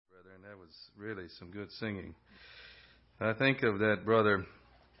That was really some good singing. I think of that brother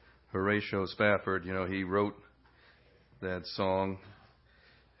Horatio Spafford. You know, he wrote that song,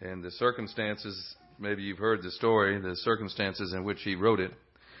 and the circumstances, maybe you've heard the story, the circumstances in which he wrote it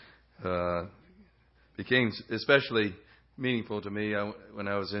became especially meaningful to me when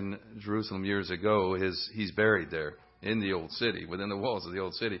I was in Jerusalem years ago. He's buried there in the old city, within the walls of the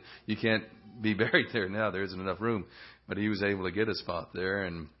old city. You can't be buried there now. There isn't enough room. But he was able to get a spot there.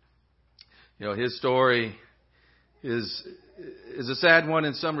 And, you know, his story is a sad one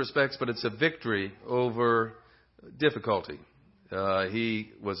in some respects, but it's a victory over difficulty.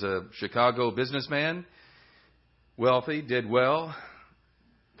 He was a Chicago businessman, wealthy, did well,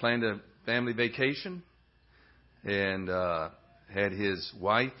 planned a family vacation, and had his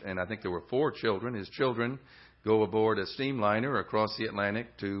wife, and I think there were 4 children, his children, go aboard a steamliner across the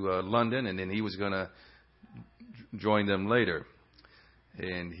Atlantic to London, and then he was going to join them later.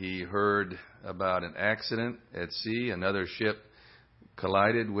 And he heard about an accident at sea. Another ship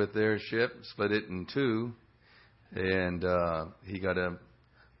collided with their ship, split it in 2, and he got a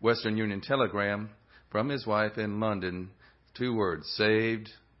Western Union telegram from his wife in London, 2 words: saved,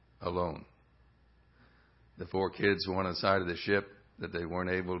 alone. The 4 kids were on the side of the ship that they weren't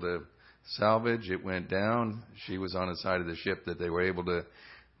able to salvage. It went down. She was on the side of the ship that they were able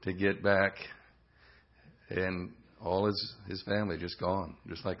to get back. And all his family just gone,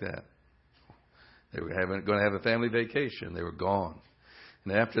 just like that. They were going to have a family vacation. They were gone.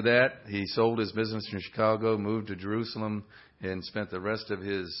 And after that, he sold his business in Chicago, moved to Jerusalem, and spent the rest of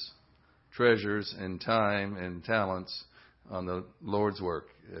his treasures and time and talents on the Lord's work.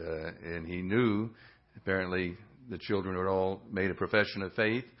 And he knew, apparently, the children had all made a profession of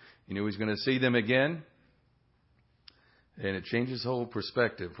faith. He knew he was going to see them again. And it changed his whole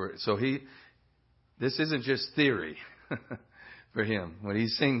perspective. So this isn't just theory for him. When he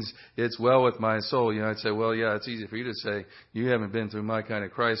sings, "It's well with my soul," you know, I'd say, well, yeah, it's easy for you to say, you haven't been through my kind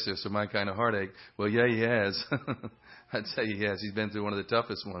of crisis or my kind of heartache. Well, yeah, he has. I'd say he has. He's been through one of the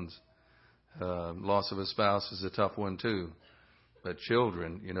toughest ones. Loss of a spouse is a tough one, too. But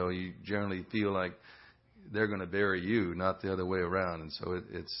children, you know, you generally feel like they're going to bury you, not the other way around. And so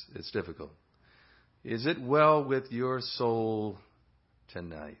it's difficult. Is it well with your soul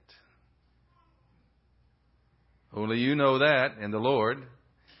tonight? Only you know that, and the Lord.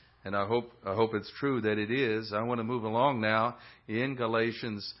 And I hope it's true that it is. I want to move along now in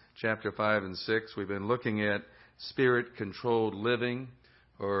Galatians chapter 5 and 6. We've been looking at spirit-controlled living,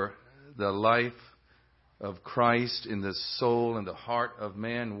 or the life of Christ in the soul and the heart of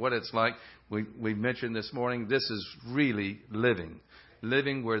man, what it's like. We mentioned this morning, this is really living.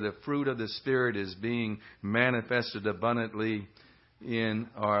 Living where the fruit of the Spirit is being manifested abundantly in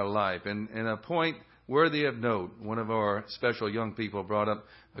our life. And a point worthy of note, one of our special young people brought up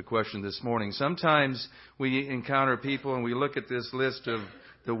a question this morning. Sometimes we encounter people and we look at this list of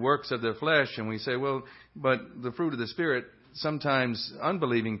the works of the flesh and we say, well, but the fruit of the Spirit, sometimes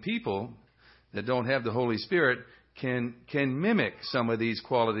unbelieving people that don't have the Holy Spirit can mimic some of these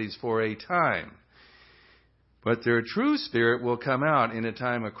qualities for a time. But their true spirit will come out in a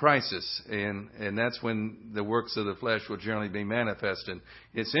time of crisis, and that's when the works of the flesh will generally be manifested.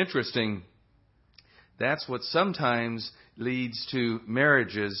 It's interesting. That's what sometimes leads to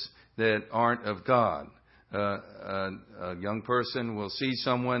marriages that aren't of God. A young person will see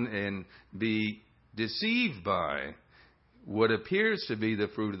someone and be deceived by what appears to be the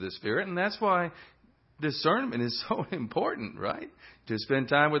fruit of the Spirit. And that's why discernment is so important, right? To spend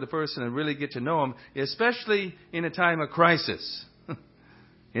time with a person and really get to know them, especially in a time of crisis,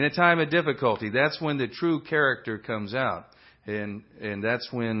 in a time of difficulty. That's when the true character comes out. And that's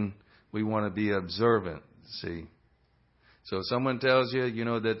when we want to be observant, see. So if someone tells you, you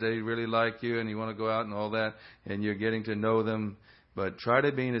know, that they really like you and you want to go out and all that, and you're getting to know them, but try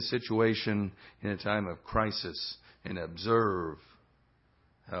to be in a situation in a time of crisis and observe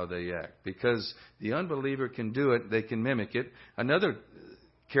how they act. Because the unbeliever can do it, they can mimic it. Another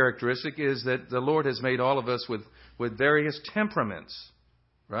characteristic is that the Lord has made all of us with various temperaments,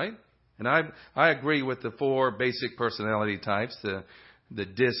 right? And I agree with the 4 basic personality types, the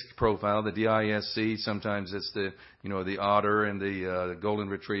DISC profile, the DISC. Sometimes it's the otter and the golden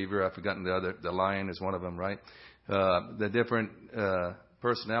retriever. I've forgotten the lion is one of them, right? The different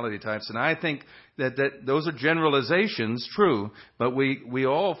personality types. And I think that those are generalizations, true, but we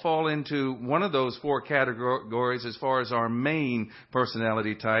all fall into one of those 4 categories as far as our main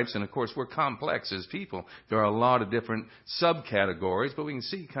personality types. And of course, we're complex as people. There are a lot of different subcategories, but we can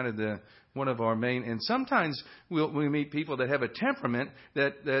see kind of one of our main. And sometimes we meet people that have a temperament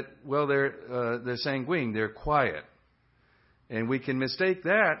that they're sanguine, they're quiet. And we can mistake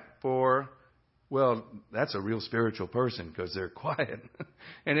that for, well, that's a real spiritual person because they're quiet.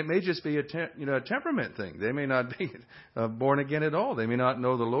 And it may just be a temperament thing. They may not be born again at all. They may not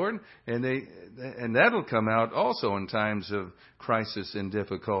know the Lord. And that'll come out also in times of crisis and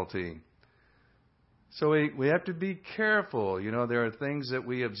difficulty. So we have to be careful. There are things that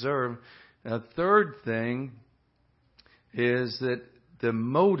we observe. A third thing is that the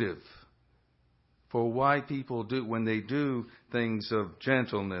motive for why people do, when they do things of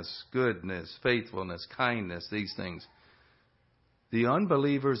gentleness, goodness, faithfulness, kindness, these things, the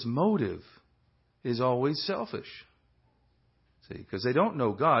unbeliever's motive is always selfish. See, because they don't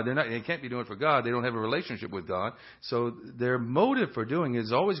know God. They can't be doing it for God. They don't have a relationship with God. So their motive for doing it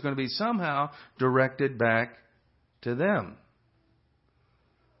is always going to be somehow directed back to them.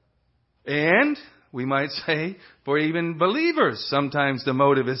 And we might say, for even believers, sometimes the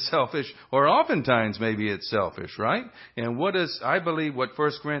motive is selfish, or oftentimes maybe it's selfish, right? And I believe what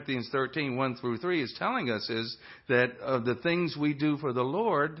 1 Corinthians 13, 1 through 3 is telling us is that of the things we do for the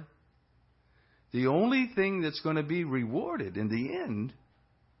Lord, the only thing that's going to be rewarded in the end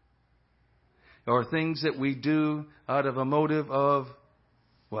are things that we do out of a motive of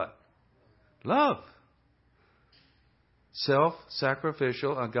what? Love.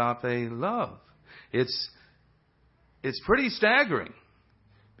 Self-sacrificial agape love. It's pretty staggering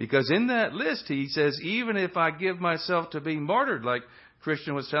because in that list he says, even if I give myself to be martyred, like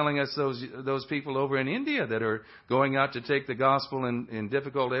Christian was telling us, those people over in India that are going out to take the gospel in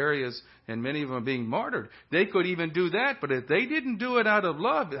difficult areas, and many of them are being martyred. They could even do that, but if they didn't do it out of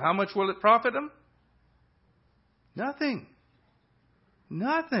love, how much will it profit them? Nothing.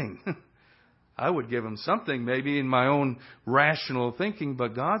 I would give them something maybe in my own rational thinking,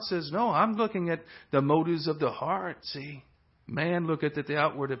 but God says, no, I'm looking at the motives of the heart, see. Man look at the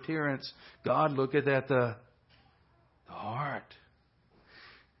outward appearance. God look at the heart.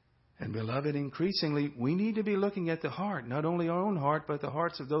 And beloved, increasingly, we need to be looking at the heart, not only our own heart, but the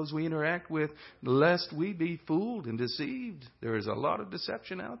hearts of those we interact with, lest we be fooled and deceived. There is a lot of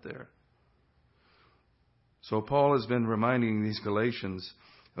deception out there. So Paul has been reminding these Galatians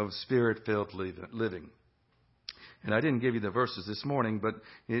of spirit-filled living. And I didn't give you the verses this morning, but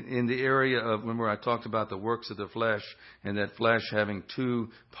in the area of, remember I talked about the works of the flesh, and that flesh having two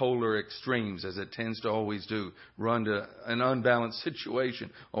polar extremes, as it tends to always do, run to an unbalanced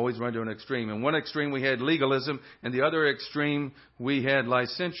situation, always run to an extreme. In one extreme we had legalism, and the other extreme we had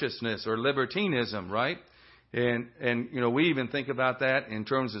licentiousness or libertinism, right? And we even think about that in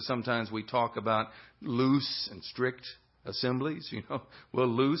terms of sometimes we talk about loose and strict assemblies. Well,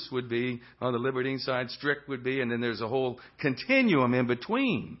 loose would be on the libertine side, strict would be, and then there's a whole continuum in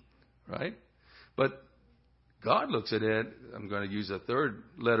between, right? But God looks at it, I'm going to use a third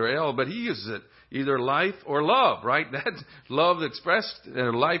letter L, but he uses it either life or love, right? That's love expressed,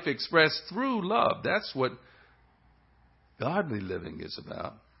 life expressed through love. That's what godly living is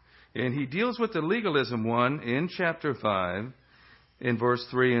about. And he deals with the legalism one in chapter 5. In verse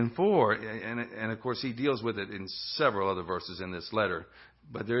 3 and 4, and of course he deals with it in several other verses in this letter,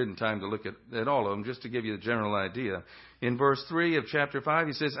 but there isn't time to look at all of them, just to give you the general idea. In verse 3 of chapter 5,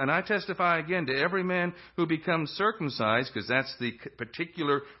 he says, and I testify again to every man who becomes circumcised, because that's the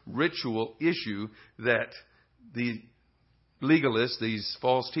particular ritual issue that the legalists, these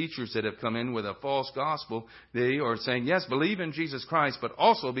false teachers that have come in with a false gospel, they are saying, yes, believe in Jesus Christ, but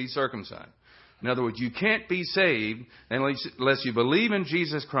also be circumcised. In other words, you can't be saved unless you believe in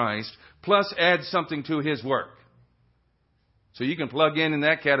Jesus Christ, plus add something to his work. So you can plug in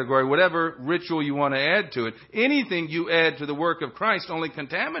that category whatever ritual you want to add to it. Anything you add to the work of Christ only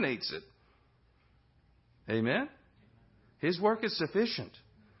contaminates it. Amen? His work is sufficient.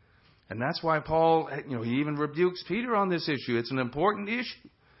 And that's why Paul, he even rebukes Peter on this issue. It's an important issue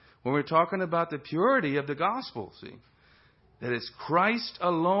when we're talking about the purity of the gospel, see. That it's Christ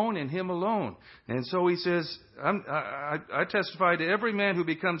alone and him alone. And so he says, I testify to every man who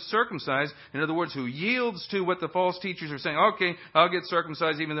becomes circumcised, in other words, who yields to what the false teachers are saying, okay, I'll get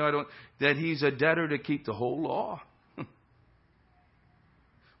circumcised even though I don't, that he's a debtor to keep the whole law.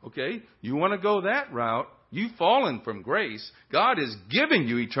 Okay, you want to go that route, you've fallen from grace. God is giving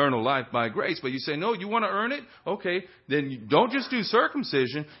you eternal life by grace, but you say, no, you want to earn it? Okay, then you don't just do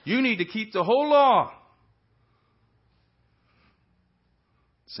circumcision, you need to keep the whole law.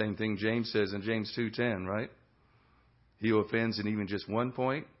 Same thing James says in James 2:10, right? He who offends in even just one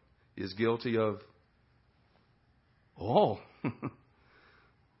point is guilty of all.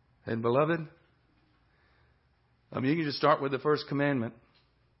 And beloved, you can just start with the first commandment.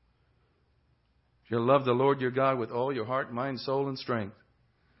 You'll love the Lord your God with all your heart, mind, soul, and strength.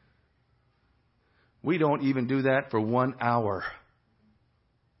 We don't even do that for 1 hour,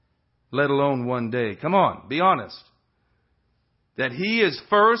 let alone one day. Come on, be honest. That He is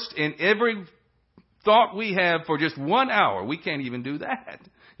first in every thought we have for just 1 hour. We can't even do that.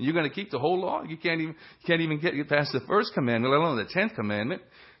 You're going to keep the whole law? You can't even get past the first commandment, let alone the 10th commandment.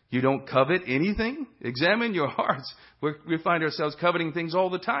 You don't covet anything? Examine your hearts. We find ourselves coveting things all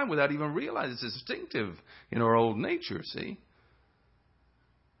the time without even realizing it's instinctive in our old nature, see?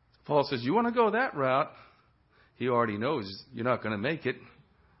 Paul says, you want to go that route? He already knows you're not going to make it.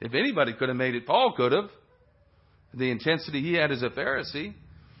 If anybody could have made it, Paul could have. The intensity he had as a Pharisee.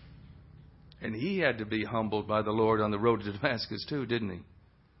 And he had to be humbled by the Lord on the road to Damascus too, didn't he?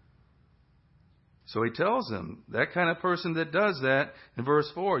 So he tells them, that kind of person that does that, in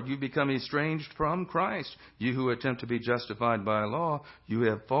verse 4, you become estranged from Christ. You who attempt to be justified by law, you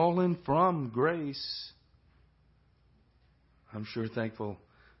have fallen from grace. I'm sure thankful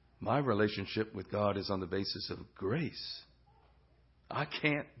my relationship with God is on the basis of grace. I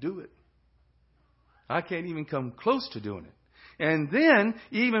can't do it. I can't even come close to doing it. And then,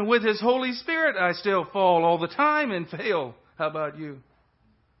 even with His Holy Spirit, I still fall all the time and fail. How about you?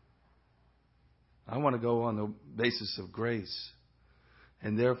 I want to go on the basis of grace.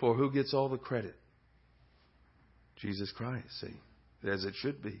 And therefore, who gets all the credit? Jesus Christ, see, as it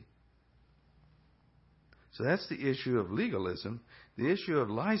should be. So that's the issue of legalism. The issue of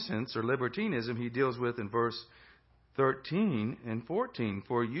license or libertinism he deals with in verse 13 and 14.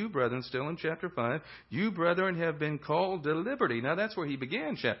 For you, brethren, still in chapter 5, you, brethren, have been called to liberty. Now that's where he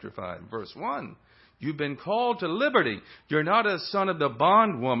began, chapter 5, verse 1. You've been called to liberty. You're not a son of the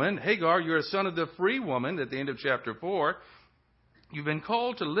bondwoman, Hagar. You're a son of the free woman at the end of chapter 4. You've been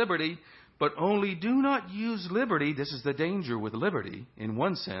called to liberty, but only do not use liberty. This is the danger with liberty, in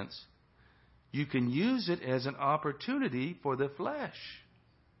one sense. You can use it as an opportunity for the flesh.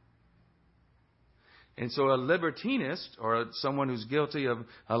 And so a libertinist or someone who's guilty of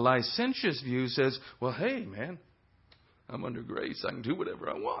a licentious view says, well, hey, man, I'm under grace. I can do whatever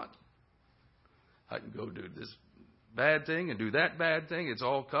I want. I can go do this bad thing and do that bad thing. It's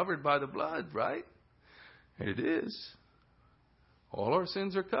all covered by the blood, right? And it is. All our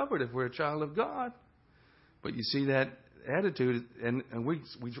sins are covered if we're a child of God. But you see that attitude, and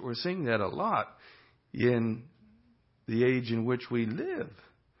we're seeing that a lot in the age in which we live.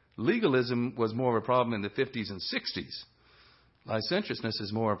 Legalism was more of a problem in the 50s and 60s. Licentiousness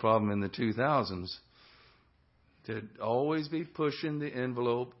is more a problem in the 2000s. To always be pushing the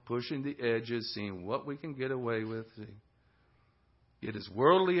envelope, pushing the edges, seeing what we can get away with. Get as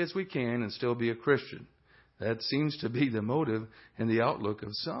worldly as we can and still be a Christian. That seems to be the motive and the outlook of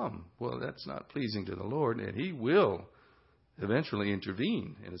some. Well, that's not pleasing to the Lord, and He will eventually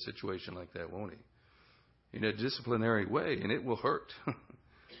intervene in a situation like that, won't He? In a disciplinary way, and it will hurt.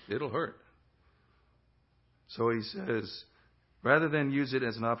 It'll hurt. So he says, rather than use it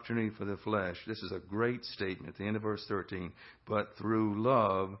as an opportunity for the flesh, this is a great statement at the end of verse 13, but through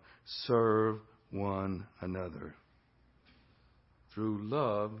love serve one another. Through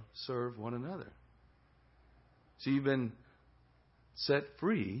love serve one another. So you've been set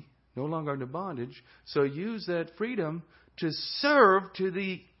free, no longer under bondage, so use that freedom to serve to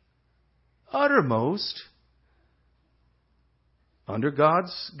the uttermost under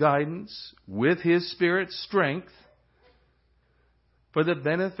God's guidance, with His Spirit's strength, for the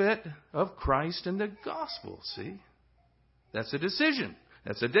benefit of Christ and the gospel. See? That's a decision.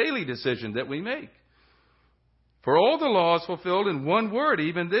 That's a daily decision that we make. For all the law is fulfilled in one word,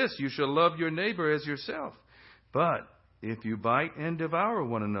 even this, you shall love your neighbor as yourself. But if you bite and devour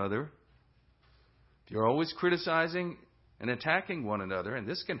one another, if you're always criticizing and attacking one another, and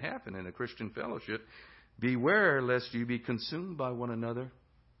this can happen in a Christian fellowship, beware lest you be consumed by one another.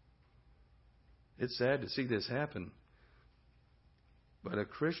 It's sad to see this happen. But a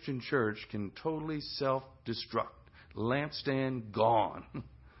Christian church can totally self-destruct. Lampstand gone.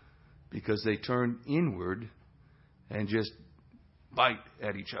 Because they turn inward and just bite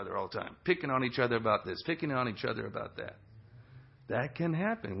at each other all the time. Picking on each other about this. Picking on each other about that. That can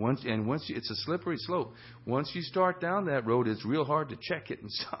happen. It's a slippery slope. Once you start down that road, it's real hard to check it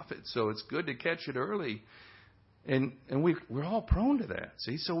and stop it. So it's good to catch it early. And we're all prone to that.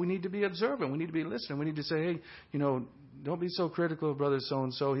 See, so we need to be observant. We need to be listening. We need to say, hey, don't be so critical of brother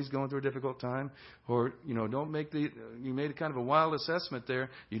so-and-so. He's going through a difficult time. Or, don't make you made a kind of a wild assessment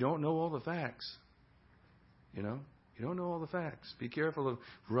there. You don't know all the facts. You don't know all the facts. Be careful of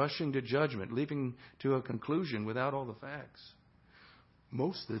rushing to judgment, leaping to a conclusion without all the facts.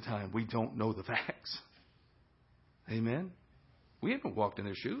 Most of the time, we don't know the facts. Amen? We haven't walked in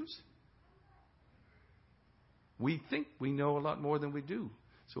their shoes. We think we know a lot more than we do.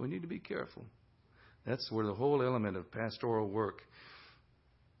 So we need to be careful. That's where the whole element of pastoral work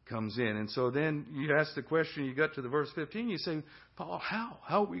comes in. And so then you ask the question, you got to the verse 15, you say, Paul, how?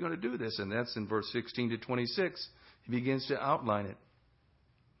 How are we going to do this? And that's in verse 16 to 26. He begins to outline it.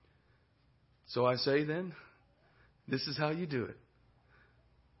 So I say then, this is how you do it.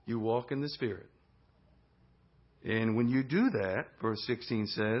 You walk in the Spirit. And when you do that, verse 16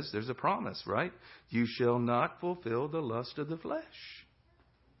 says, there's a promise, right? You shall not fulfill the lust of the flesh.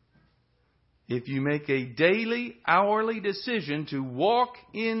 If you make a daily, hourly decision to walk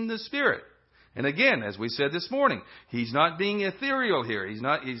in the Spirit. And again, as we said this morning, he's not being ethereal here. He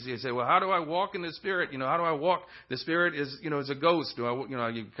said, well, how do I walk in the Spirit? How do I walk? The Spirit is, is a ghost. Do I,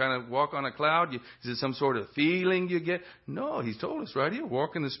 you kind of walk on a cloud? Is it some sort of feeling you get? No, he's told us right here.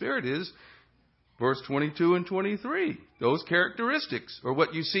 Walk in the Spirit is verse 22 and 23. Those characteristics are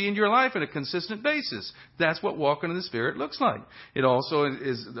what you see in your life on a consistent basis. That's what walking in the Spirit looks like. It also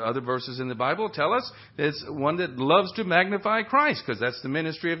is, the other verses in the Bible tell us it's one that loves to magnify Christ, because that's the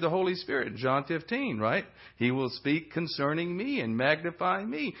ministry of the Holy Spirit. John 15, right? He will speak concerning me and magnify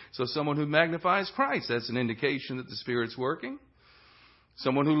me. So someone who magnifies Christ, that's an indication that the Spirit's working.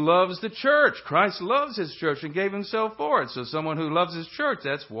 Someone who loves the church. Christ loves His church and gave Himself for it. So someone who loves His church,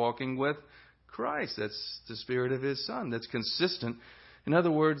 that's walking with Christ. That's the Spirit of His Son. That's consistent. In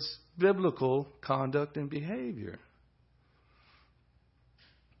other words, biblical conduct and behavior.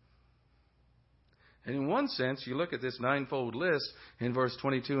 And in one sense, you look at this ninefold list in verse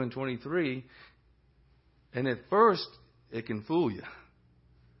 22 and 23, and at first it can fool you.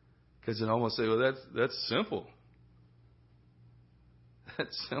 Because it almost say, well, that's simple.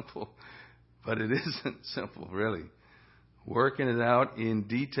 That's simple. But it isn't simple, really. Working it out in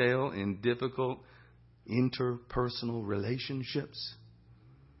detail in difficult interpersonal relationships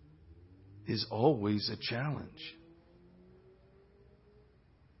is always a challenge.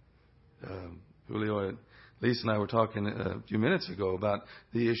 Julio, Lisa and I were talking a few minutes ago about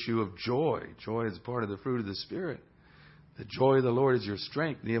the issue of joy. Joy is part of the fruit of the Spirit. The joy of the Lord is your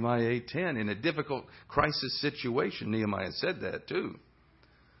strength, Nehemiah 8:10. In a difficult crisis situation, Nehemiah said that too.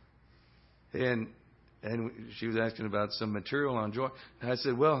 And she was asking about some material on joy. And I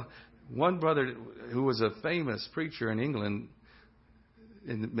said, well, one brother who was a famous preacher in England,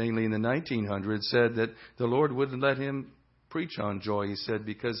 mainly in the 1900s, said that the Lord wouldn't let him preach on joy. He said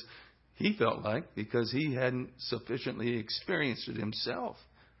because he felt like, because he hadn't sufficiently experienced it himself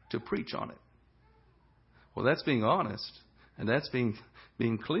to preach on it. Well, that's being honest, and that's being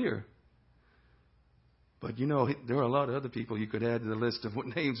clear. But, there are a lot of other people you could add to the list of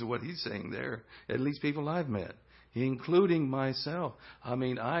names of what he's saying there. At least people I've met, including myself. I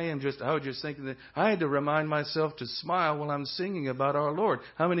was just thinking that I had to remind myself to smile while I'm singing about our Lord.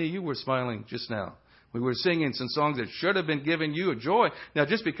 How many of you were smiling just now? We were singing some songs that should have been giving you a joy. Now,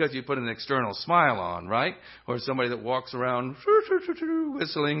 just because you put an external smile on, right? Or somebody that walks around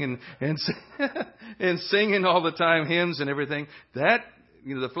whistling and singing all the time hymns and everything, that,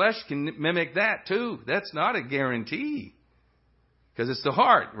 the flesh can mimic that too. That's not a guarantee. Because it's the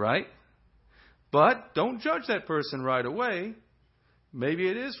heart, right? But don't judge that person right away. Maybe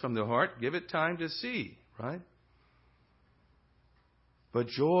it is from the heart. Give it time to see, right? But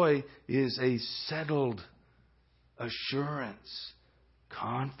joy is a settled assurance,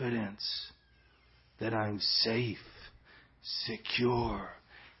 confidence that I'm safe, secure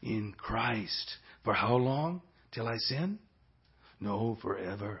in Christ. For how long? Till I sin? No,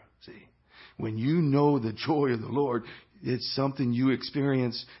 forever. See, when you know the joy of the Lord, it's something you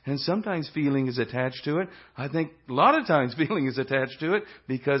experience, and sometimes feeling is attached to it. I think a lot of times feeling is attached to it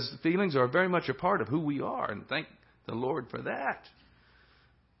because feelings are very much a part of who we are, and thank the Lord for that.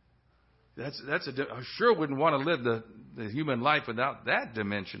 I sure wouldn't want to live the human life without that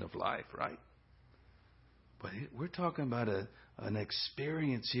dimension of life, right? But we're talking about an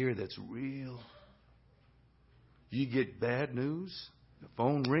experience here that's real. You get bad news, the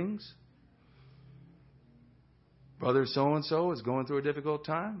phone rings. Brother so-and-so is going through a difficult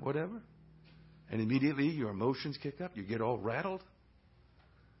time, whatever. And immediately your emotions kick up. You get all rattled.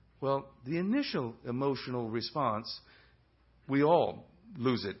 Well, the initial emotional response, we all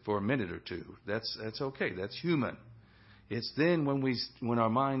lose it for a minute or two. That's okay. That's human. It's then when our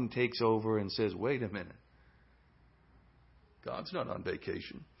mind takes over and says, wait a minute. God's not on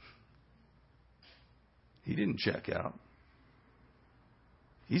vacation. He didn't check out.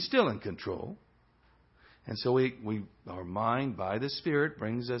 He's still in control. And so our mind, by the Spirit,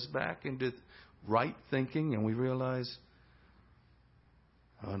 brings us back into right thinking, and we realize,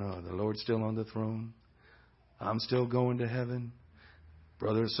 oh no, the Lord's still on the throne. I'm still going to heaven.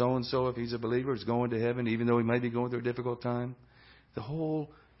 Brother so-and-so, if he's a believer, is going to heaven, even though he might be going through a difficult time. The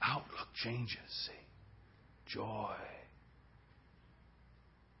whole outlook changes, see. joy.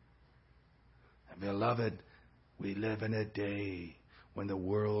 And beloved, we live in a day when the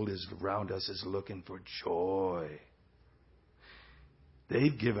world is around us is looking for joy.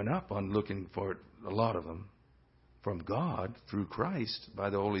 They've given up on looking for it, a lot of them, from God through Christ by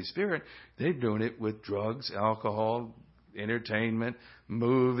the Holy Spirit. They're doing it with drugs, alcohol, entertainment,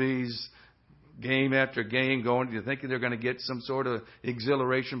 movies, game after game, you think they're going to get some sort of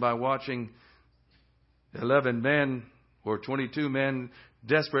exhilaration by watching 11 men or 22 men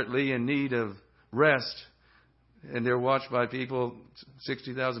desperately in need of rest, and they're watched by people,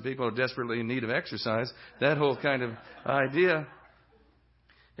 60,000 people are desperately in need of exercise. That whole kind of idea.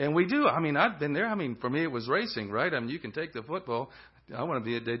 And we do. I've been there. For me, it was racing, right? You can take the football. I want to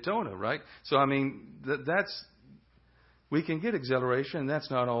be at Daytona, right? So, that's... We can get exhilaration, and that's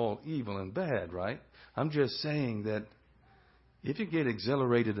not all evil and bad, right? I'm just saying that if you get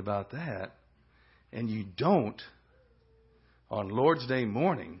exhilarated about that, and you don't, on Lord's Day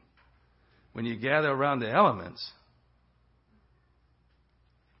morning, when you gather around the elements,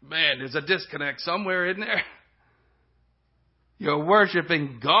 man, there's a disconnect somewhere, isn't there? You're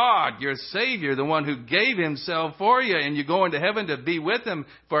worshiping God, your Savior, the one who gave Himself for you, and you're going to heaven to be with Him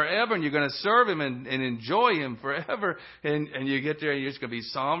forever, and you're going to serve Him and enjoy Him forever, and you get there and you're just going to be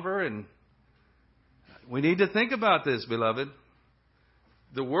somber. And we need to think about this, beloved.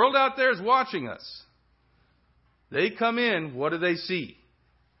 The world out there is watching us. They come in, what do they see?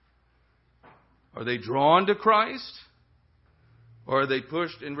 Are they drawn to Christ? Or are they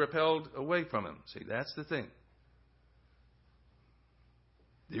pushed and repelled away from Him? See, that's the thing.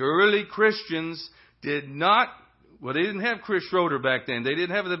 The early Christians they didn't have Chris Schroeder back then. They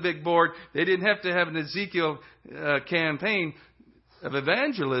didn't have the big board. They didn't have to have an Ezekiel campaign of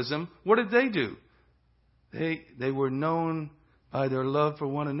evangelism. What did they do? They were known by their love for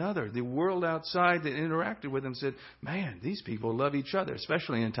one another. The world outside that interacted with them said, man, these people love each other,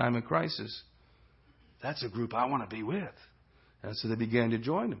 especially in a time of crisis. That's a group I want to be with. And so they began to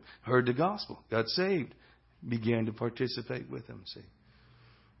join them, heard the gospel, got saved, began to participate with them, see.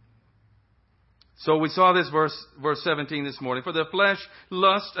 So we saw this verse 17 this morning. For the flesh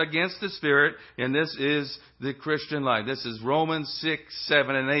lusts against the Spirit, and this is the Christian life. This is Romans 6,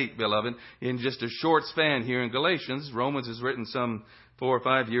 7, and 8, beloved. In just a short span here in Galatians, Romans is written some 4 or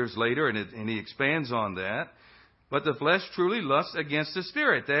 5 years later, and he expands on that. But the flesh truly lusts against the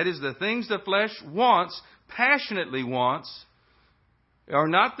Spirit. That is, the things the flesh wants, passionately wants, are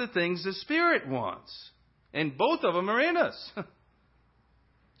not the things the Spirit wants. And both of them are in us.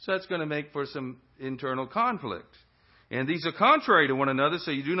 So that's going to make for some internal conflict. And these are contrary to one another,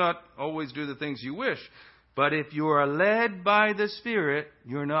 so you do not always do the things you wish. But if you are led by the Spirit,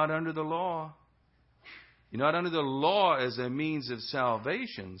 you're not under the law. You're not under the law as a means of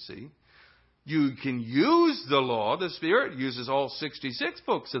salvation, see. You can use the law. The Spirit uses all 66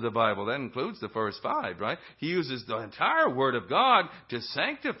 books of the Bible. That includes the first 5, right? He uses the entire Word of God to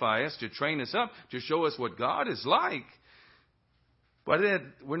sanctify us, to train us up, to show us what God is like. But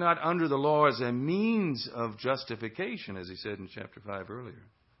we're not under the law as a means of justification, as he said in chapter 5 earlier.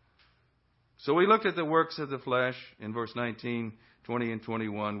 So we looked at the works of the flesh in verse 19, 20, and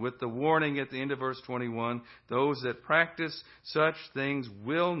 21, with the warning at the end of verse 21, those that practice such things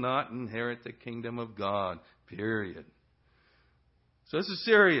will not inherit the kingdom of God, period. So this is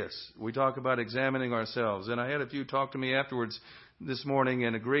serious. We talk about examining ourselves. And I had a few talk to me afterwards this morning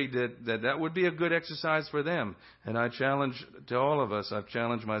and agreed that would be a good exercise for them. And I challenge to all of us. I've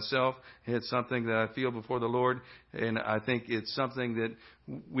challenged myself. It's something that I feel before the Lord. And I think it's something that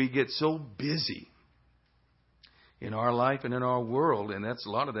we get so busy in our life and in our world. And that's a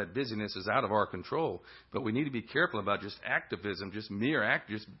lot of that busyness is out of our control. But we need to be careful about just activism, just mere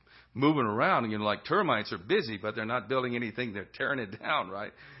act, just moving around. Like termites are busy, but they're not building anything. They're tearing it down,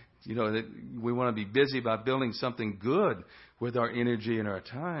 right? We want to be busy about building something good with our energy and our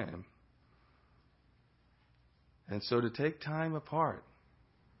time. And so to take time apart,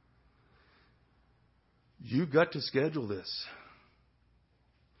 you've got to schedule this.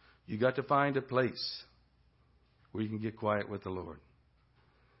 You've got to find a place where you can get quiet with the Lord.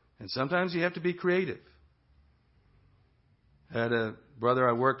 And sometimes you have to be creative. I had a brother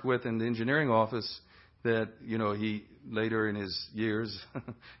I worked with in the engineering office that, he later in his years,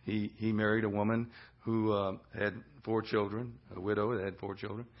 he married a woman who had 4 children, a widow that had 4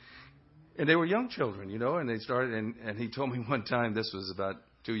 children. And they were young children, and they started, and he told me one time, this was about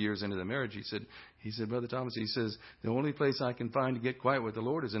 2 years into the marriage, he said, Brother Thomas, he says, the only place I can find to get quiet with the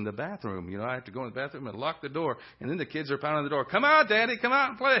Lord is in the bathroom. I have to go in the bathroom and lock the door. And then the kids are pounding the door. Come out, Daddy, come out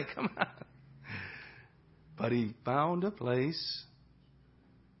and play. Come out. But he found a place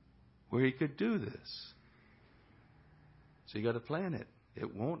where he could do this. So you got to plan it.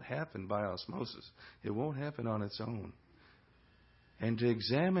 It won't happen by osmosis. It won't happen on its own. And to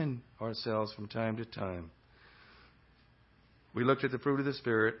examine ourselves from time to time. We looked at the fruit of the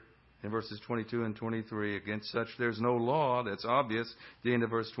Spirit in verses 22 and 23. Against such there's no law. That's obvious. At the end of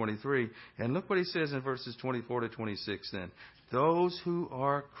verse 23. And look what he says in verses 24 to 26 then. Those who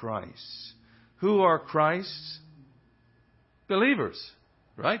are Christ's. Who are Christ's? Believers.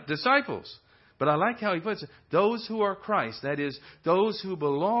 Right? Disciples. But I like how he puts it. Those who are Christ, that is, those who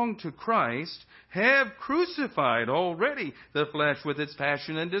belong to Christ, have crucified already the flesh with its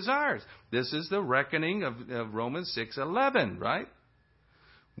passion and desires. This is the reckoning of Romans 6:11, right?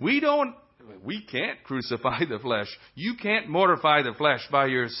 We can't crucify the flesh. You can't mortify the flesh by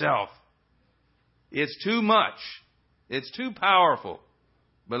yourself. It's too much. It's too powerful.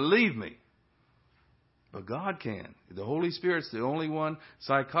 Believe me. But God can. The Holy Spirit's the only one.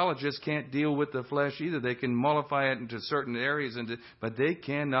 Psychologists can't deal with the flesh either. They can mollify it into certain areas, but they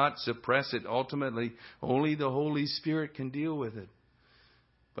cannot suppress it. Ultimately, only the Holy Spirit can deal with it.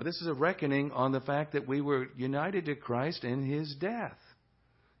 But this is a reckoning on the fact that we were united to Christ in His death.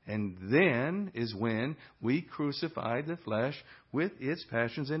 And then is when we crucified the flesh with its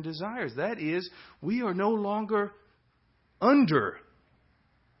passions and desires. That is, we are no longer under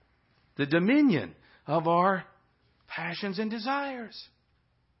the dominion of our passions and desires.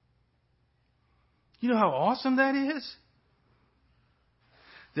 You know how awesome that is?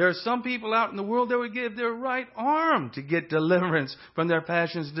 There are some people out in the world that would give their right arm to get deliverance from their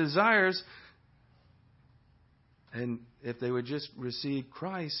passions and desires. And if they would just receive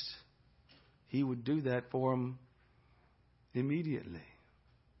Christ, He would do that for them immediately.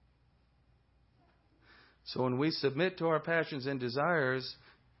 So when we submit to our passions and desires,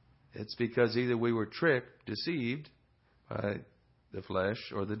 it's because either we were tricked, deceived by the flesh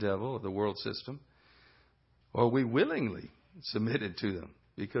or the devil or the world system, or we willingly submitted to them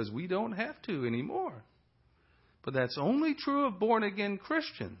because we don't have to anymore. But that's only true of born-again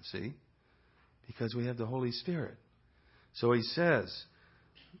Christians, see, because we have the Holy Spirit. So he says,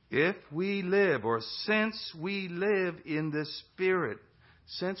 if we live, or since we live in the Spirit,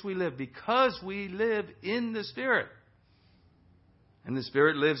 because we live in the Spirit, and the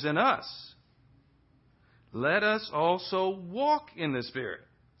Spirit lives in us, let us also walk in the Spirit.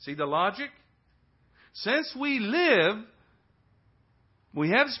 See the logic? Since we live, we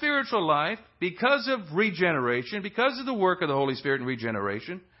have spiritual life because of regeneration, because of the work of the Holy Spirit in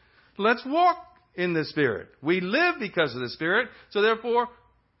regeneration. Let's walk in the Spirit. We live because of the Spirit, so therefore,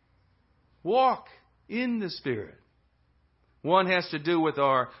 walk in the Spirit. One has to do with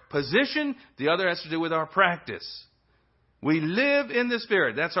our position, the other has to do with our practice. We live in the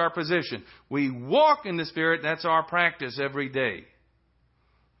Spirit. That's our position. We walk in the Spirit. That's our practice every day.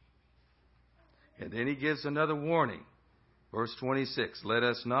 And then he gives another warning. Verse 26. Let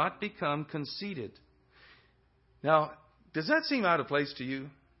us not become conceited. Now, does that seem out of place to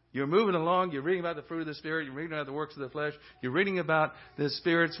you? You're moving along. You're reading about the fruit of the Spirit. You're reading about the works of the flesh. You're reading about the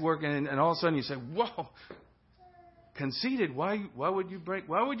Spirit's work. And all of a sudden you say, whoa, conceited. Why would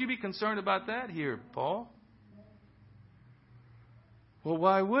you be concerned about that here, Paul? Well,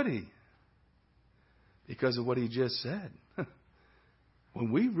 why would he? Because of what he just said.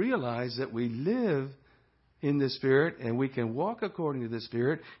 When we realize that we live in the Spirit and we can walk according to the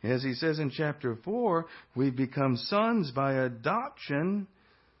Spirit, as he says in chapter 4, we become sons by adoption,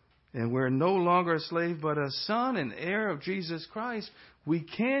 and we're no longer a slave but a son and heir of Jesus Christ, we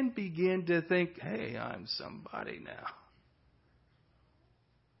can begin to think, hey, I'm somebody now.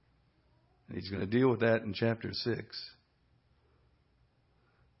 And he's going to deal with that in chapter 6.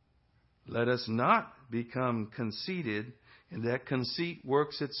 Let us not become conceited, and that conceit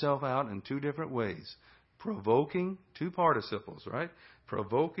works itself out in two different ways. Provoking, two participles, right?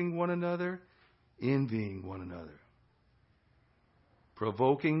 Provoking one another, envying one another.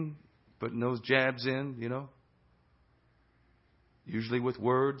 Provoking, putting those jabs in, usually with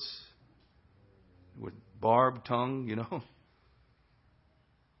words, with barbed tongue,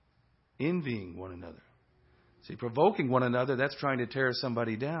 Envying one another. See, provoking one another, that's trying to tear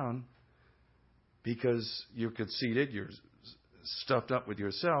somebody down. Because you're conceited, you're stuffed up with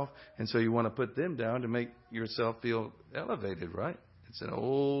yourself, and so you want to put them down to make yourself feel elevated, right? It's an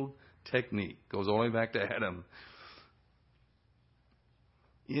old technique. Goes all the way back to Adam.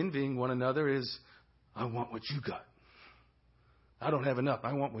 Envying one another is, I want what you got. I don't have enough.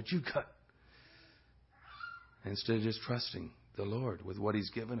 I want what you got. Instead of just trusting the Lord with what He's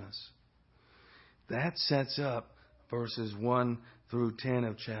given us. That sets up verses 1 through 10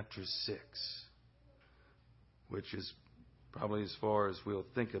 of chapter 6. Which is probably as far as we'll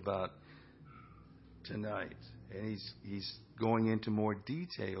think about tonight. And he's going into more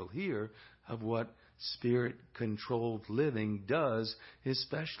detail here of what Spirit-controlled living does,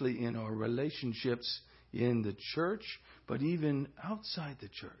 especially in our relationships in the church, but even outside the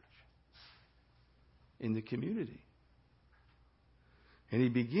church, in the community. And he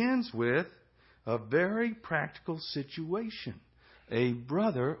begins with a very practical situation. A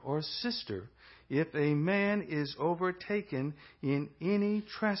brother or sister, if a man is overtaken in any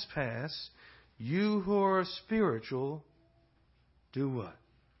trespass, you who are spiritual, do what?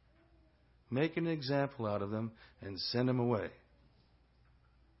 Make an example out of them and send them away. Is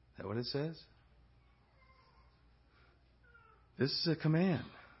that what it says? This is a command.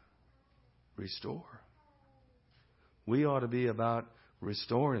 Restore. We ought to be about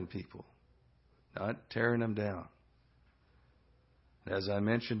restoring people, not tearing them down. As I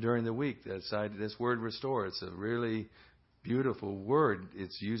mentioned during the week, this word restore, it's a really beautiful word.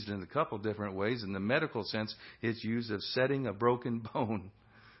 It's used in a couple different ways. In the medical sense, it's used of setting a broken bone.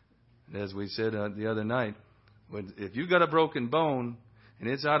 As we said the other night, if you got a broken bone and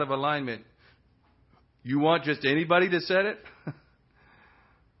it's out of alignment, you want just anybody to set it?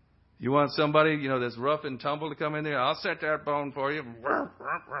 You want somebody, that's rough and tumble to come in there? I'll set that bone for you.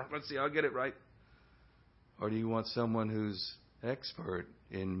 Let's see, I'll get it right. Or do you want someone who's expert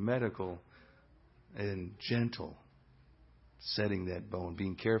in medical and gentle, setting that bone,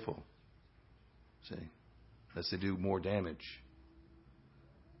 being careful, see, lest they do more damage?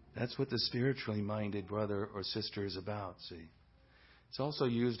 That's what the spiritually minded brother or sister is about, see. It's also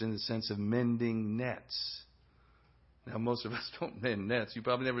used in the sense of mending nets. Now, most of us don't mend nets. You've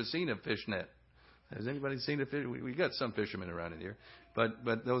probably never seen a fish net. Has anybody seen a fish? We got some fishermen around in here.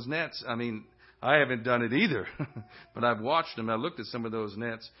 But those nets, I haven't done it either. But I've watched them. I looked at some of those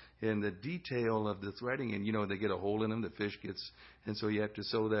nets and the detail of the threading. And, they get a hole in them. The fish gets... And so you have to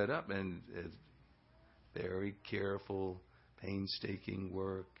sew that up. And it's very careful, painstaking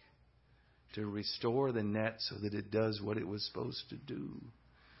work to restore the net so that it does what it was supposed to do.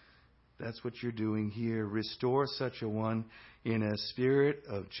 That's what you're doing here. Restore such a one in a spirit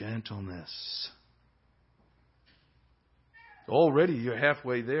of gentleness. Already you're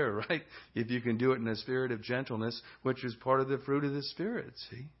halfway there, right? If you can do it in a spirit of gentleness, which is part of the fruit of the Spirit,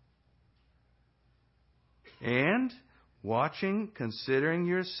 see? And watching, considering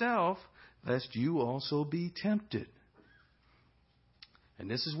yourself, lest you also be tempted. And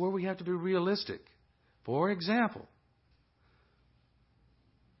this is where we have to be realistic. For example,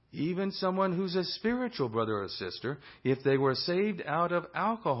 even someone who's a spiritual brother or sister, if they were saved out of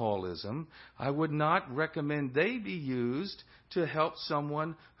alcoholism, I would not recommend they be used to help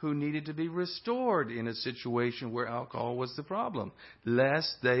someone who needed to be restored in a situation where alcohol was the problem,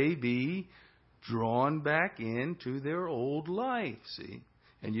 lest they be drawn back into their old life, see?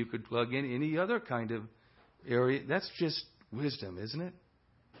 And you could plug in any other kind of area. That's just wisdom, isn't it?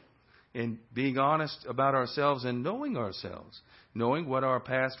 And being honest about ourselves and knowing ourselves. Knowing what our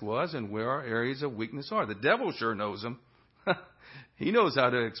past was and where our areas of weakness are. The devil sure knows them. He knows how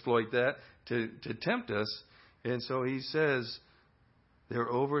to exploit that to tempt us. And so he says, they're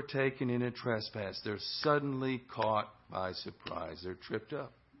overtaken in a trespass. They're suddenly caught by surprise. They're tripped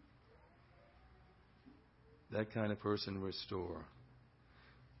up. That kind of person restore.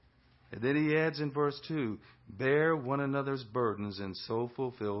 And then he adds in verse 2, bear one another's burdens and so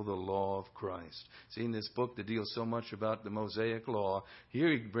fulfill the law of Christ. See, in this book that deals so much about the Mosaic law,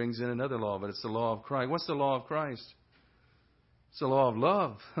 here he brings in another law, but it's the law of Christ. What's the law of Christ? It's the law of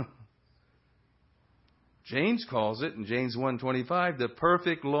love. James calls it, in James 1:25, the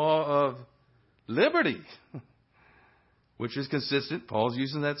perfect law of liberty. Which is consistent. Paul's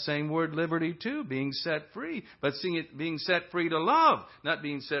using that same word, liberty, too, being set free. But seeing it being set free to love, not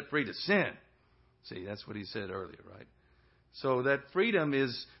being set free to sin. See, that's what he said earlier, right? So that freedom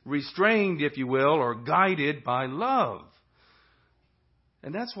is restrained, if you will, or guided by love.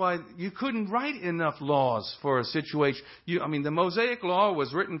 And that's why you couldn't write enough laws for a situation. The Mosaic law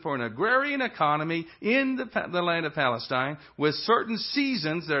was written for an agrarian economy in the land of Palestine with certain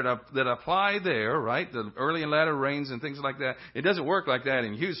seasons that apply there, right? The early and latter rains and things like that. It doesn't work like that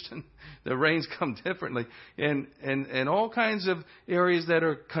in Houston. The rains come differently. And all kinds of areas that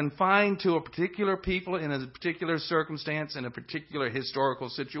are confined to a particular people in a particular circumstance in a particular historical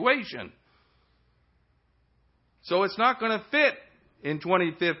situation. So it's not going to fit in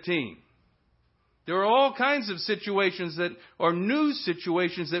 2015. There are all kinds of situations that are new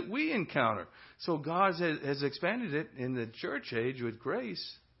situations that we encounter. So God has expanded it in the church age with grace.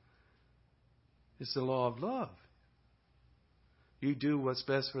 It's the law of love. You do what's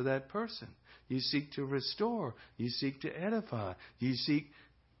best for that person. You seek to restore. You seek to edify. You seek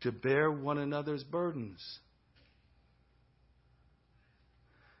to bear one another's burdens.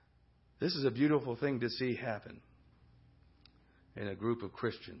 This is a beautiful thing to see happen in a group of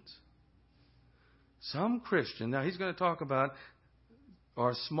Christians. Some Christian, now he's going to talk about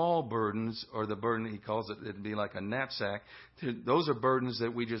our small burdens, or the burden, he calls it, it'd be like a knapsack. Those are burdens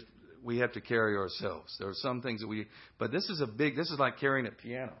that we have to carry ourselves. There are some things that but this is like carrying a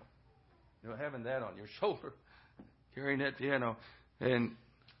piano. Having that on your shoulder, carrying that piano. And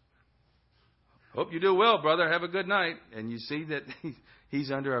hope you do well, brother. Have a good night. And you see that he's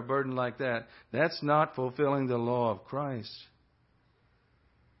under a burden like that. That's not fulfilling the law of Christ.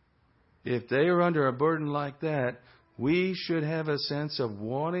 If they are under a burden like that, we should have a sense of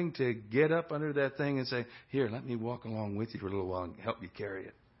wanting to get up under that thing and say, here, let me walk along with you for a little while and help you carry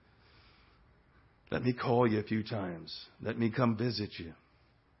it. Let me call you a few times. Let me come visit you.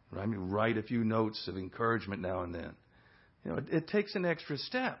 Let me write a few notes of encouragement now and then. It takes an extra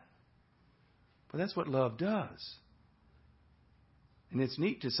step. But that's what love does. And it's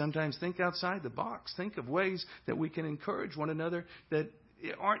neat to sometimes think outside the box. Think of ways that we can encourage one another that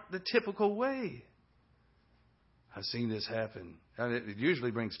aren't the typical way. I've seen this happen. And it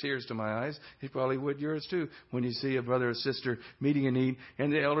usually brings tears to my eyes. It probably would yours too. When you see a brother or sister meeting a need,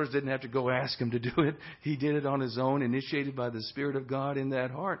 and the elders didn't have to go ask him to do it. He did it on his own, initiated by the Spirit of God in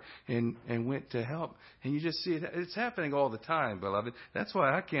that heart, and went to help. And you just see it. It's happening all the time, beloved. That's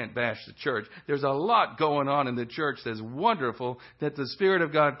why I can't bash the church. There's a lot going on in the church that's wonderful, that the Spirit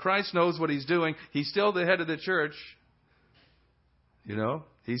of God, Christ knows what He's doing. He's still the head of the church.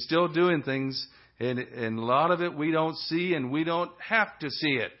 He's still doing things. And a lot of it we don't see, and we don't have to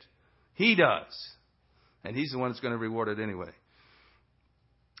see it. He does. And He's the one that's going to reward it anyway.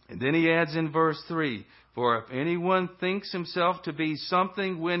 And then he adds in verse 3, for if anyone thinks himself to be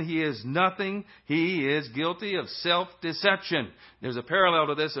something when he is nothing, he is guilty of self-deception. There's a parallel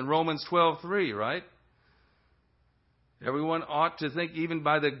to this in Romans 12:3, right? Everyone ought to think, even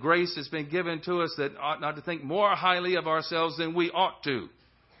by the grace that's been given to us, that ought not to think more highly of ourselves than we ought to.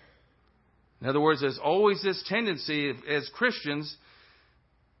 In other words, there's always this tendency as Christians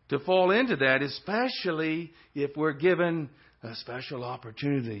to fall into that, especially if we're given a special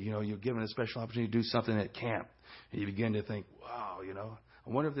opportunity. You're given a special opportunity to do something at camp. And you begin to think, wow, I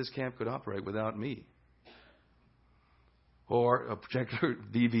wonder if this camp could operate without me. Or a particular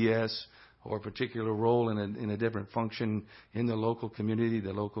VBS or a particular role in a different function in the local community,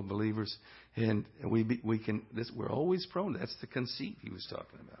 the local believers. And we're always prone. That's the conceit he was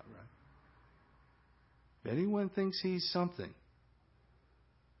talking about, right? If anyone thinks he's something,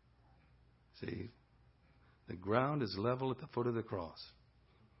 see, the ground is level at the foot of the cross.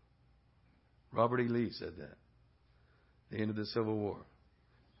 Robert E. Lee said that at the end of the Civil War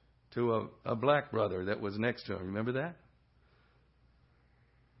to a black brother that was next to him. Remember that?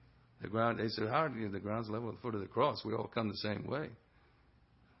 The ground. They said, "How the ground's level at the foot of the cross? We all come the same way.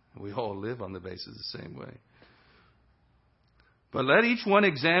 We all live on the basis the same way." But let each one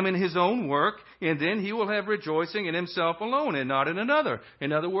examine his own work, and then he will have rejoicing in himself alone and not in another.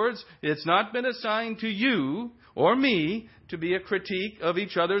 In other words, it's not been assigned to you or me to be a critique of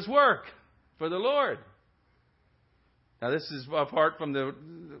each other's work for the Lord. Now, this is apart from the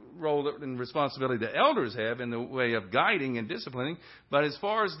role and responsibility the elders have in the way of guiding and disciplining. But as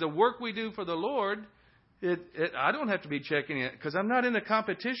far as the work we do for the Lord, I don't have to be checking it because I'm not in a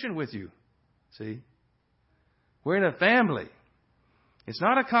competition with you. See? We're in a family. It's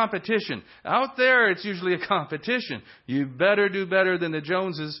not a competition. Out there, it's usually a competition. You better do better than the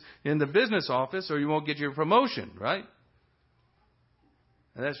Joneses in the business office or you won't get your promotion, right?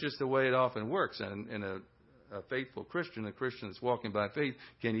 And that's just the way it often works. And a faithful Christian, a Christian that's walking by faith,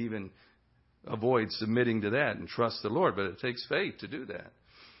 can even avoid submitting to that and trust the Lord. But it takes faith to do that.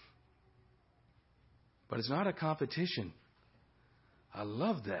 But it's not a competition. I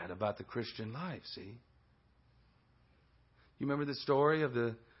love that about the Christian life, see? You remember the story of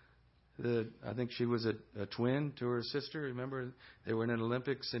I think she was a twin to her sister. Remember, they were in an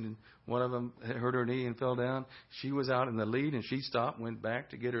Olympics and one of them hurt her knee and fell down. She was out in the lead and she stopped, went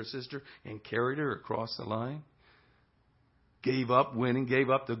back to get her sister and carried her across the line. Gave up winning, gave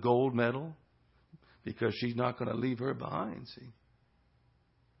up the gold medal because she's not going to leave her behind, see.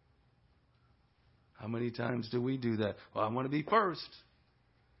 How many times do we do that? Well, I want to be first.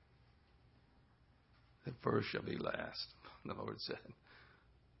 The first shall be last. The Lord said,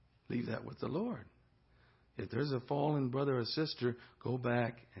 leave that with the Lord. If there's a fallen brother or sister, go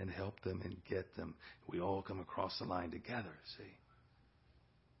back and help them and get them. We all come across the line together, see.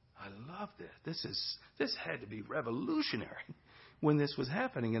 I love this. This had to be revolutionary when this was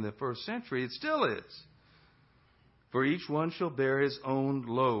happening in the first century. It still is. For each one shall bear his own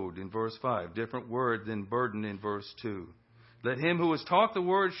load in verse 5. Different word than burden in verse 2. Let him who is taught the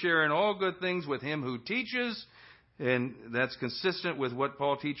word share in all good things with him who teaches. And that's consistent with what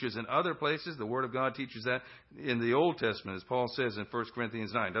Paul teaches in other places. The Word of God teaches that in the Old Testament, as Paul says in 1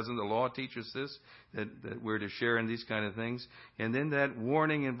 Corinthians 9. Doesn't the law teach us this? That we're to share in these kind of things. And then that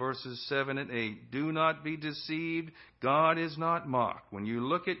warning in verses 7 and 8. Do not be deceived. God is not mocked. When you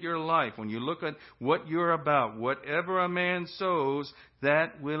look at your life, when you look at what you're about, whatever a man sows,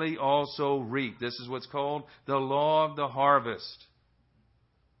 that will he also reap. This is what's called the law of the harvest.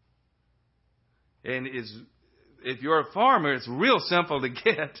 And if you're a farmer, it's real simple to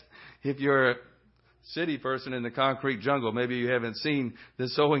get. If you're a city person in the concrete jungle, maybe you haven't seen the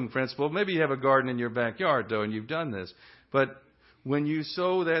sowing principle. Maybe you have a garden in your backyard, though, and you've done this. But when you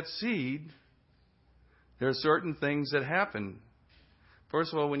sow that seed, there are certain things that happen.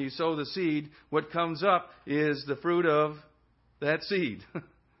 First of all, when you sow the seed, what comes up is the fruit of that seed.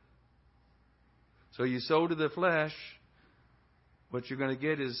 So you sow to the flesh, what you're going to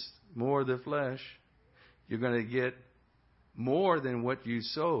get is more of the flesh. You're going to get more than what you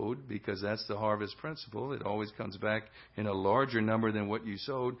sowed, because that's the harvest principle. It always comes back in a larger number than what you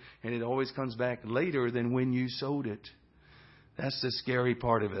sowed, and it always comes back later than when you sowed it. That's the scary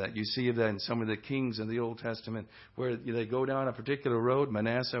part of that. You see that in some of the kings in the Old Testament, where they go down a particular road,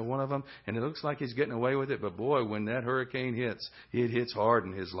 Manasseh, one of them, and it looks like he's getting away with it, but boy, when that hurricane hits, it hits hard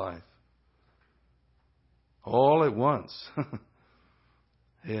in his life. All at once.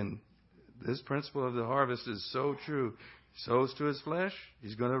 And this principle of the harvest is so true. He sows to his flesh,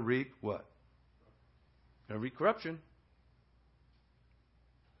 he's going to reap what? Going to reap corruption.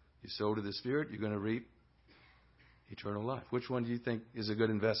 You sow to the Spirit, you're going to reap eternal life. Which one do you think is a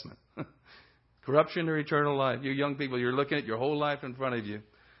good investment? Corruption or eternal life? You young people, you're looking at your whole life in front of you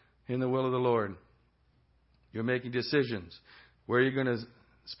in the will of the Lord. You're making decisions. Where you're going to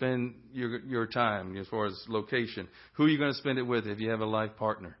spend your time as far as location. Who are you going to spend it with if you have a life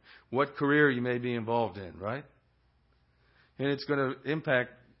partner? What career you may be involved in, right? And it's going to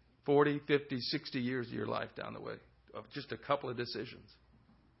impact 40, 50, 60 years of your life down the way of just a couple of decisions.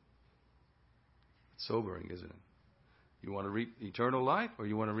 It's sobering, isn't it? You want to reap eternal life or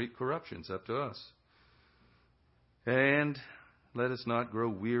you want to reap corruption? It's up to us. And let us not grow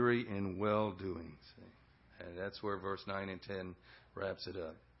weary in well-doing. And that's where verse 9 and 10 wraps it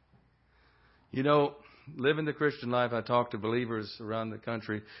up. You know, living the Christian life, I talk to believers around the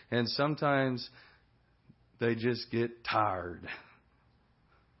country, and sometimes they just get tired.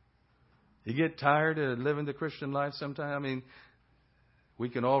 You get tired of living the Christian life sometimes? I mean, we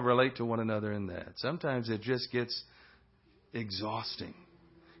can all relate to one another in that. Sometimes it just gets exhausting.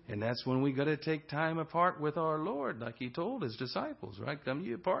 And that's when we got to take time apart with our Lord, like He told His disciples, right? Come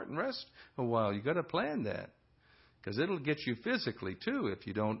ye apart and rest a while. You got to plan that. Because it'll get you physically, too, if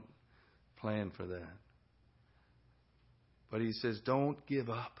you don't plan for that. But He says, don't give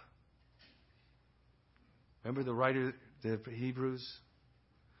up. Remember the writer of Hebrews?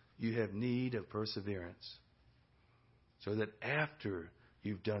 You have need of perseverance, so that after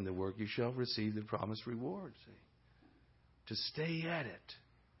you've done the work, you shall receive the promised reward. See? To stay at it.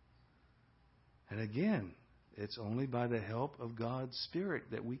 And again, it's only by the help of God's Spirit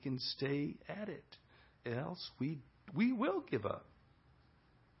that we can stay at it. Else we will give up.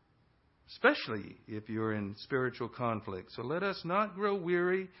 Especially if you're in spiritual conflict. So let us not grow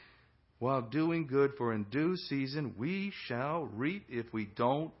weary while doing good, for in due season we shall reap if we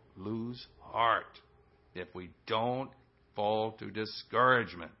don't lose heart. If we don't fall to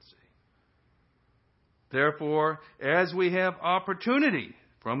discouragement. Therefore, as we have opportunity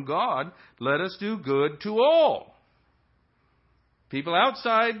from God, let us do good to all. People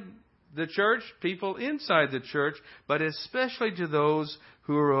outside the church, people inside the church, but especially to those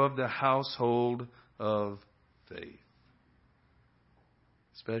who are of the household of faith.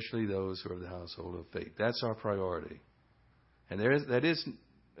 Especially those who are of the household of faith. That's our priority. And that is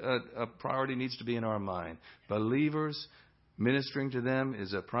a priority needs to be in our mind. Believers, ministering to them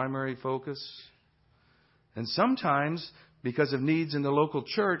is a primary focus. And sometimes, because of needs in the local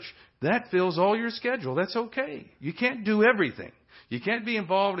church, that fills all your schedule. That's okay. You can't do everything. You can't be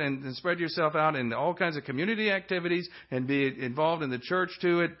involved and spread yourself out in all kinds of community activities and be involved in the church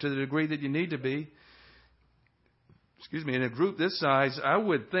to the degree that you need to be. In a group this size, I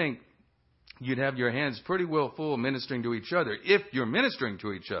would think you'd have your hands pretty well full ministering to each other, if you're ministering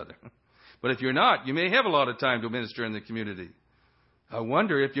to each other. But if you're not, you may have a lot of time to minister in the community. I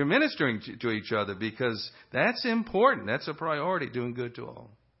wonder if you're ministering to each other, because that's important. That's a priority, doing good to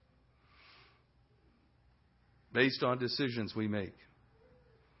all. Based on decisions we make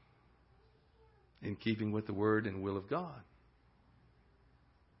in keeping with the Word and will of God.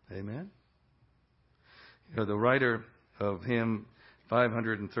 Amen? You know, the writer of hymn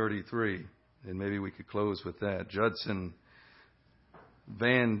 533, and maybe we could close with that. Judson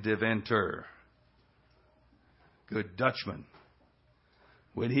Van Deventer, good Dutchman.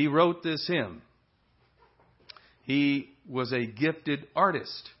 When he wrote this hymn, he was a gifted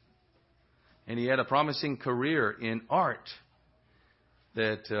artist, and he had a promising career in art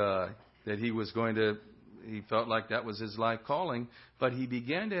that he was going to. He felt like that was his life calling, but he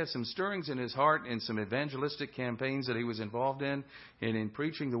began to have some stirrings in his heart and some evangelistic campaigns that he was involved in, and in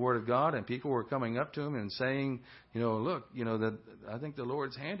preaching the Word of God, and people were coming up to him and saying, look, that I think the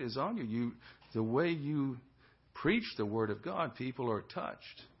Lord's hand is on you. The way you preach the Word of God, people are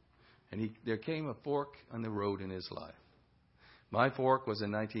touched. And there came a fork on the road in his life. My fork was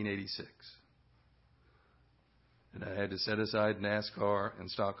in 1986. And I had to set aside NASCAR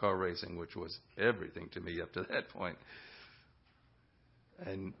and stock car racing, which was everything to me up to that point,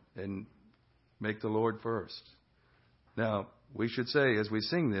 and make the Lord first. Now, we should say, as we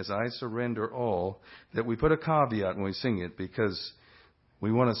sing this, I surrender all, that we put a caveat when we sing it, because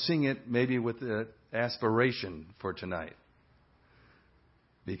we want to sing it maybe with the aspiration for tonight.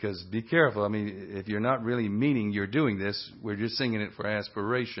 Because be careful. I mean, if you're not really meaning you're doing this, we're just singing it for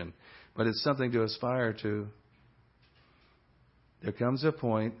aspiration. But it's something to aspire to. There comes a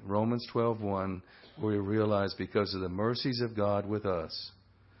point, Romans 12:1, where we realize because of the mercies of God with us,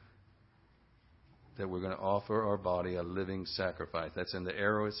 that we're going to offer our body a living sacrifice. That's in the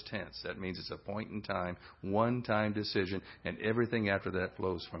aorist tense. That means it's a point in time, one-time decision, and everything after that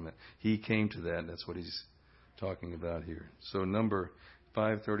flows from it. He came to that, and that's what he's talking about here. So number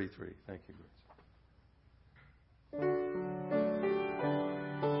 533. Thank you, Bruce.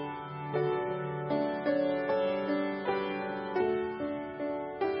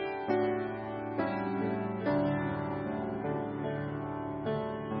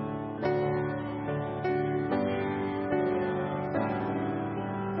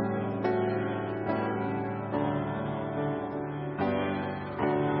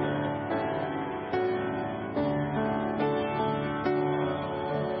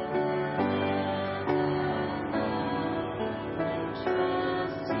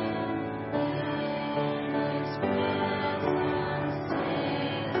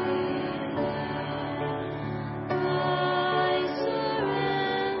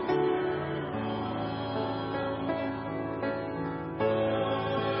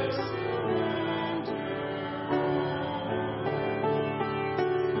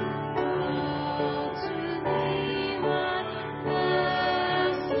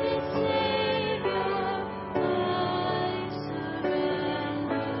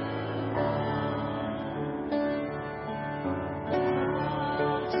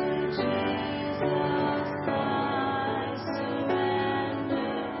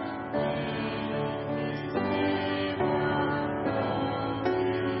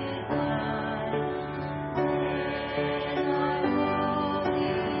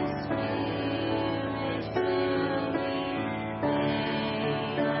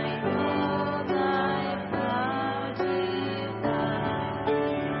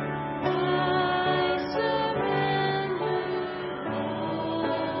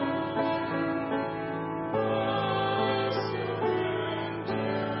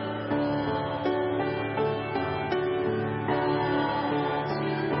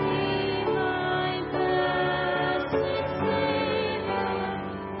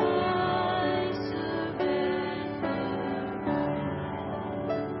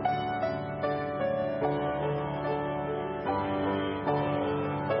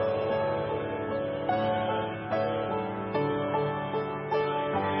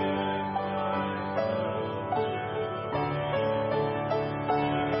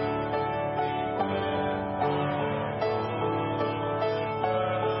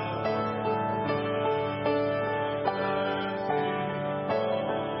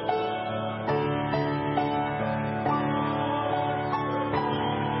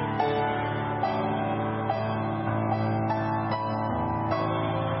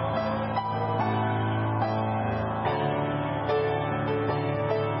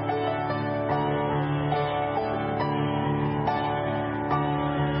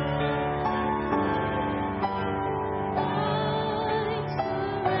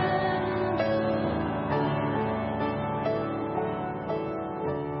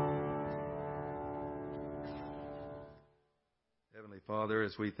 Father,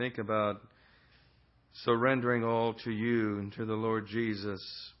 as we think about surrendering all to you and to the Lord Jesus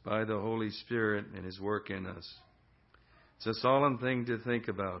by the Holy Spirit and His work in us. It's a solemn thing to think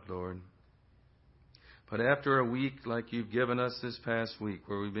about, Lord. But after a week like you've given us this past week,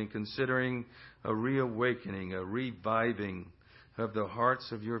 where we've been considering a reawakening, a reviving of the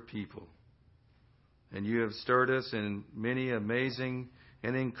hearts of your people, and you have stirred us in many amazing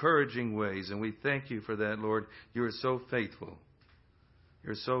and encouraging ways, and we thank you for that, Lord. You are so faithful.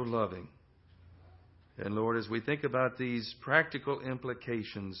 You're so loving. And Lord, as we think about these practical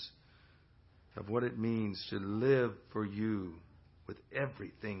implications of what it means to live for you with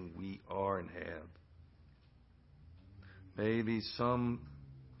everything we are and have, maybe some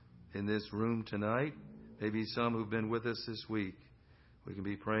in this room tonight, maybe some who've been with us this week, we can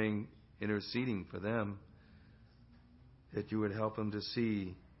be praying, interceding for them, that you would help them to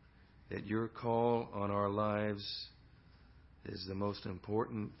see that your call on our lives is the most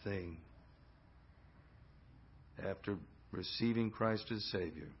important thing. After receiving Christ as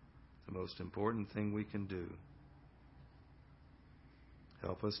Savior, the most important thing we can do.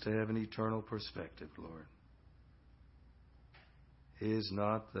 Help us to have an eternal perspective, Lord. Is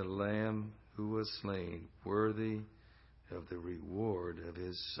not the Lamb who was slain worthy of the reward of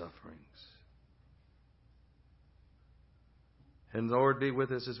his sufferings? And Lord, be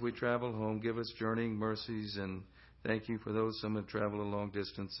with us as we travel home. Give us journeying mercies, and thank you for those some have traveled a long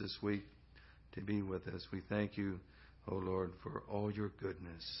distance this week to be with us. We thank you, O Lord, for all your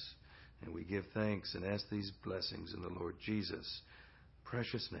goodness. And we give thanks and ask these blessings in the Lord Jesus'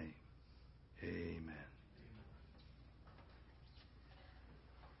 precious name. Amen.